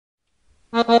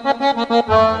Hey,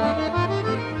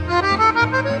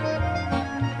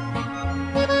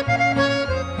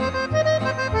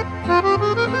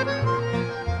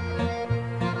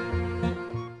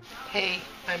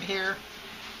 I'm here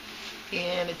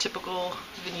in a typical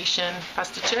Venetian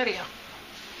pasticceria.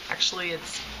 Actually,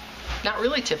 it's not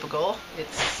really typical.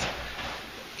 It's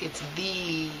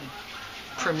the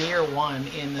premier one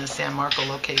in the San Marco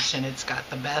location. It's got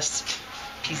the best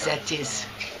pizzettis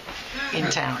in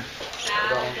town.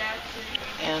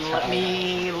 And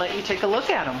let you take a look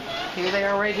at them. Here they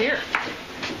are right here.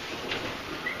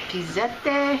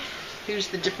 Pizzette. Here's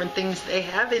the different things they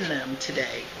have in them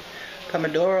today.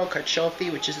 Pomodoro,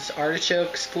 carciofi, which is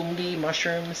artichokes, funghi,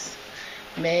 mushrooms,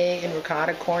 May and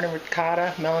ricotta, corn and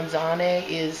ricotta. Melanzane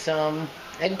is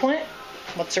eggplant.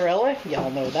 Mozzarella,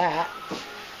 y'all know that.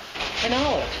 And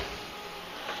olive.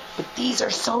 But these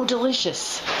are so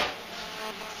delicious.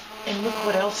 And look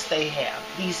what else they have.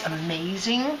 These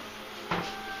amazing,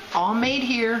 all made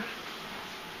here,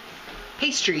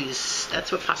 pastries.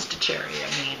 That's what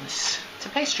pasticceria means. It's a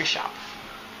pastry shop.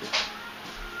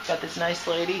 Got this nice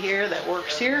lady here that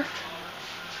works here.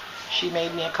 She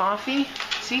made me a coffee.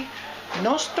 See?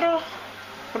 Nostra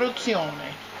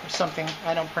produzione. Or something.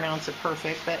 I don't pronounce it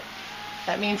perfect, but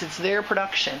that means it's their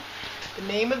production. The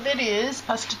name of it is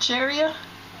Pasticceria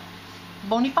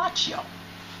Bonifacio.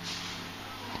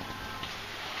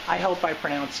 I hope I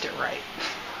pronounced it right.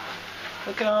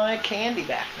 Look at all that candy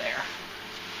back there.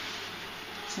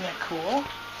 Isn't that cool?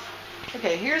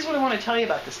 Okay, here's what I want to tell you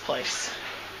about this place.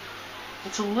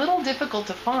 It's a little difficult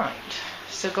to find.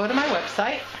 So go to my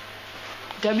website,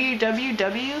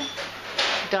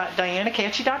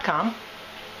 www.dianacachy.com.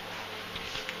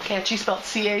 Cachy spelled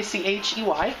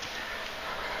C-A-C-H-E-Y.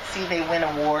 See, they win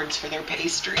awards for their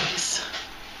pastries.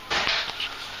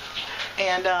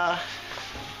 And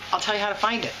I'll tell you how to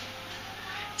find it.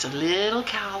 It's a little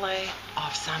calle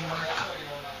off San Marco.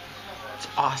 It's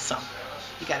awesome.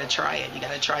 You gotta try it. You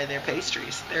gotta try their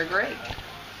pastries. They're great.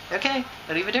 Okay,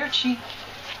 arrivederci.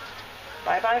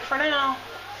 Bye-bye for now.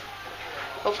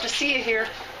 Hope to see you here.